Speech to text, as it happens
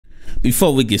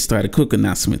Before we get started, quick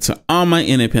announcement to all my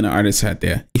independent artists out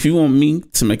there. If you want me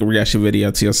to make a reaction video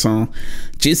to your song,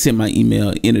 just send my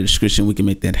email in the description. We can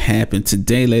make that happen.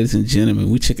 Today, ladies and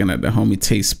gentlemen, we checking out the homie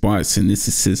Tay Sparks, and this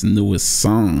is his newest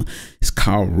song. It's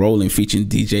called Rollin, featuring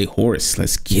DJ Horse.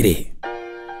 Let's get it.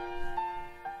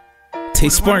 Tay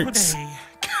Sparks. Tay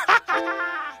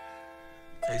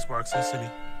Sparks in City.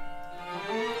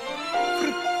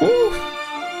 Ooh.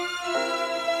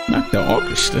 Not the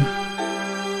orchestra.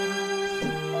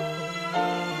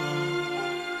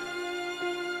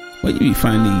 Where you be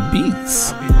finding these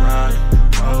beats? I be riding,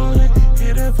 rolling,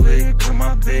 hit a flick, put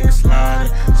my big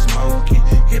sliding, smoking,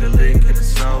 hit a lick, hit a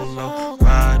solo,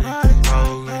 riding,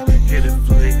 rolling, hit a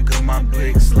flick, put my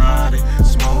big sliding,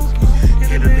 smoking,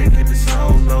 hit a lick, hit a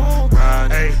solo,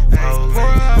 riding, rolling,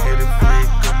 hit a flick,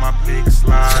 put my big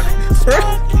sliding,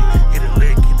 smoking, hit a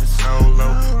lick, hit a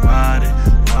solo, riding,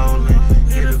 rolling,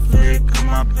 hit a flick, put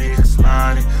my big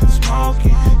sliding,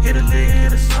 smoking, hit a lick,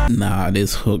 hit a solo. Nah,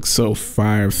 this hook so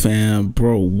fire, fam.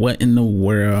 Bro, what in the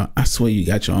world? I swear you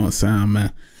got your own sound,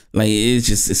 man. Like,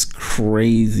 it's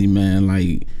crazy, man.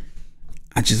 Like,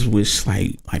 I just wish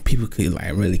like people could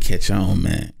like really catch on,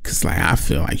 man. Cause like I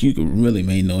feel like you could really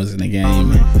make noise in the game,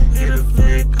 man. Hit a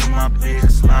flick, my big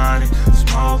sliding,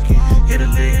 smoking, hit a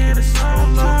lick, hit a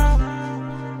solo.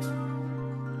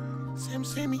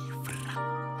 See me.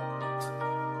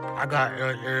 I got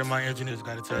my engineers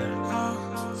gotta tell you.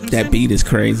 That beat is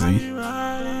crazy.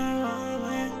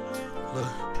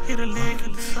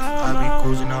 I be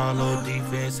cruising all low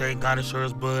defense, ain't got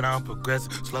insurance, but I'm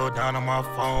progressive. Slow down on my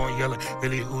phone, yelling,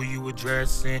 really who you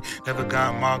addressing? Never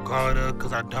got my guard up,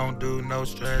 cause I don't do no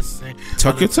stressing.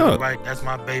 Talk your talk. Right, that's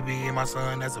my baby and my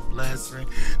son, that's a blessing.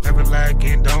 Never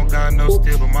lacking, don't got no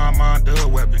steel, but my mind a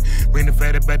weapon. Bring the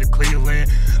fed back to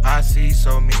Cleveland. I see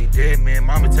so many dead men,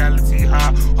 my mentality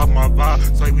high off my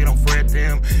vibe, so we don't fret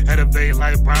them. Elevate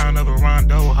like Brown of a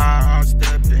Rondo, high I'm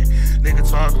stepping. Nigga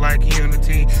talk like he on the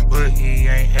team, but he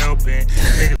ain't helping.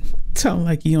 Nigga talk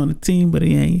like he on the team, but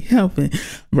he ain't helping.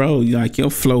 Bro, like your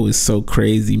flow is so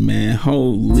crazy, man.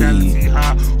 Holy.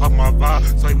 High off my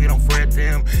vibe, so we don't fret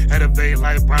them. Elevate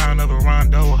like Brown of a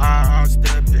Rondo, high I'm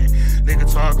stepping.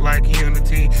 Nigga talk like he on the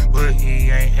team, but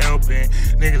he ain't helping.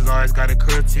 Niggas always got a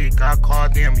critique. I call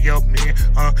them Yelp men.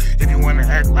 If you wanna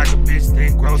act like a bitch,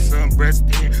 then grow some breast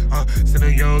in. Sit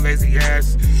on your lazy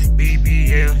ass,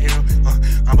 BBL him.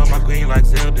 I'm on my green like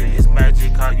Zelda. It's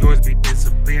magic, how yours be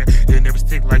disappearing. They never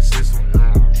stick like sizzle.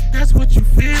 That's what you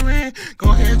feeling.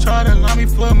 Go ahead, try to lie me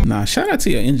for me. Nah, shout out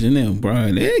to your engineer,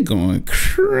 bro. They're going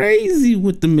crazy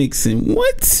with the mixing.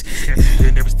 What?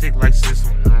 They never stick like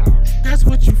sizzle. That's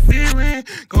what you feeling.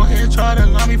 Go ahead, try to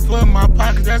lie me for my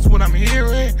pocket. That's what I'm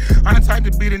hearing. I'm the type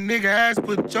to beat a nigga ass,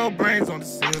 put your brains on the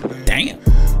ceiling. Damn.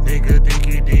 Nigga think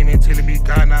he demon till he be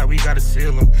God, now we gotta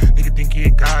seal him. Nigga think he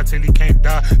God till he can't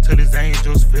die, till his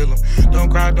angels feel him. Don't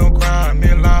cry,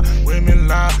 men lie, women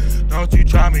lie. Don't you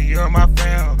try me, you're my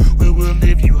fam, we will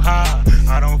leave you high.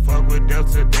 I don't fuck with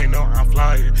Delta, they know I'm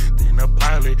flyer than a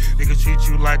pilot. Nigga treat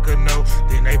you like a no,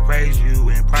 then they praise you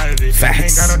in private. Facts.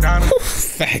 Ain't got no diamond.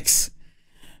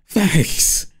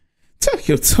 Facts. Talk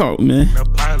your talk, man. A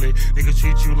pilot, nigga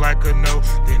treat you like a no,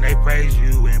 then they praise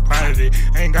you in private.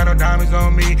 Ain't got no diamonds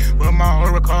on me, but my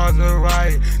aura cars are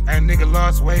right. That nigga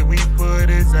lost weight, we put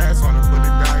his ass on the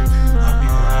bullet dice. I be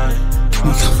riding.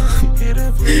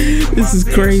 This is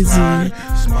crazy.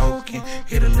 Smoking,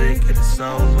 hit a lick, hit a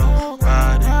solo,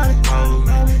 riding,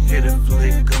 rolling, hit a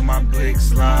flick of my big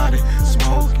sliding,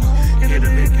 smoking, hit a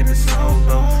lick, hit a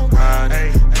solo,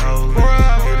 riding, rolling,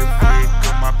 hit a flick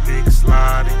of my big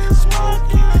sliding,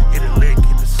 smoking, hit a lick,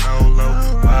 hit a solo,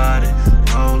 riding,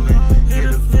 rolling, hit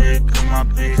a flick of my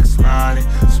big sliding,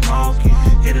 smoking,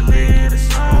 hit a lick, hit a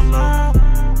solo.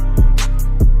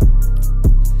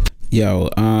 Yo,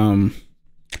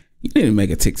 you need to make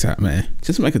a TikTok, man.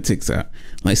 Just make a TikTok.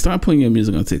 Like, start putting your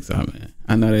music on TikTok, man.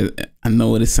 I know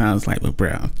what it sounds like, but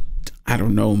bro, I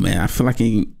don't know, man. I feel like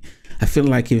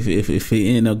if it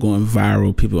end up going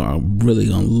viral, people are really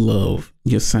gonna love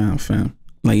your sound, fam.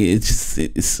 Like, it's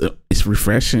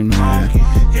refreshing, man.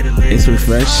 It's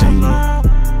refreshing.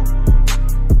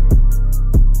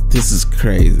 This is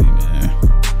crazy, man.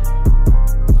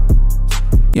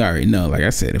 You already know, like I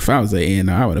said, if I was at A&R,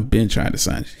 I would have been trying to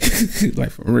sign you.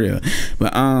 Like, for real.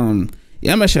 But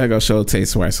yeah, make sure I go show Tay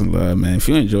Sparks some love, man. If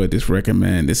you enjoyed this record,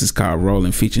 man, this is called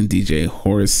Rollin, featuring DJ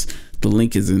Horse. The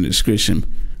link is in the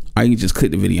description. Or you can just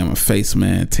click the video on my face,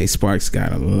 man. Tay Sparks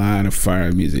got a lot of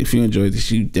fire music. If you enjoyed this,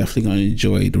 you definitely gonna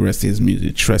enjoy the rest of his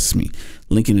music. Trust me.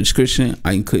 Link in the description.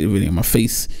 I can click the video on my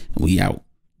face, and we out.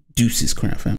 Deuces, crown fam.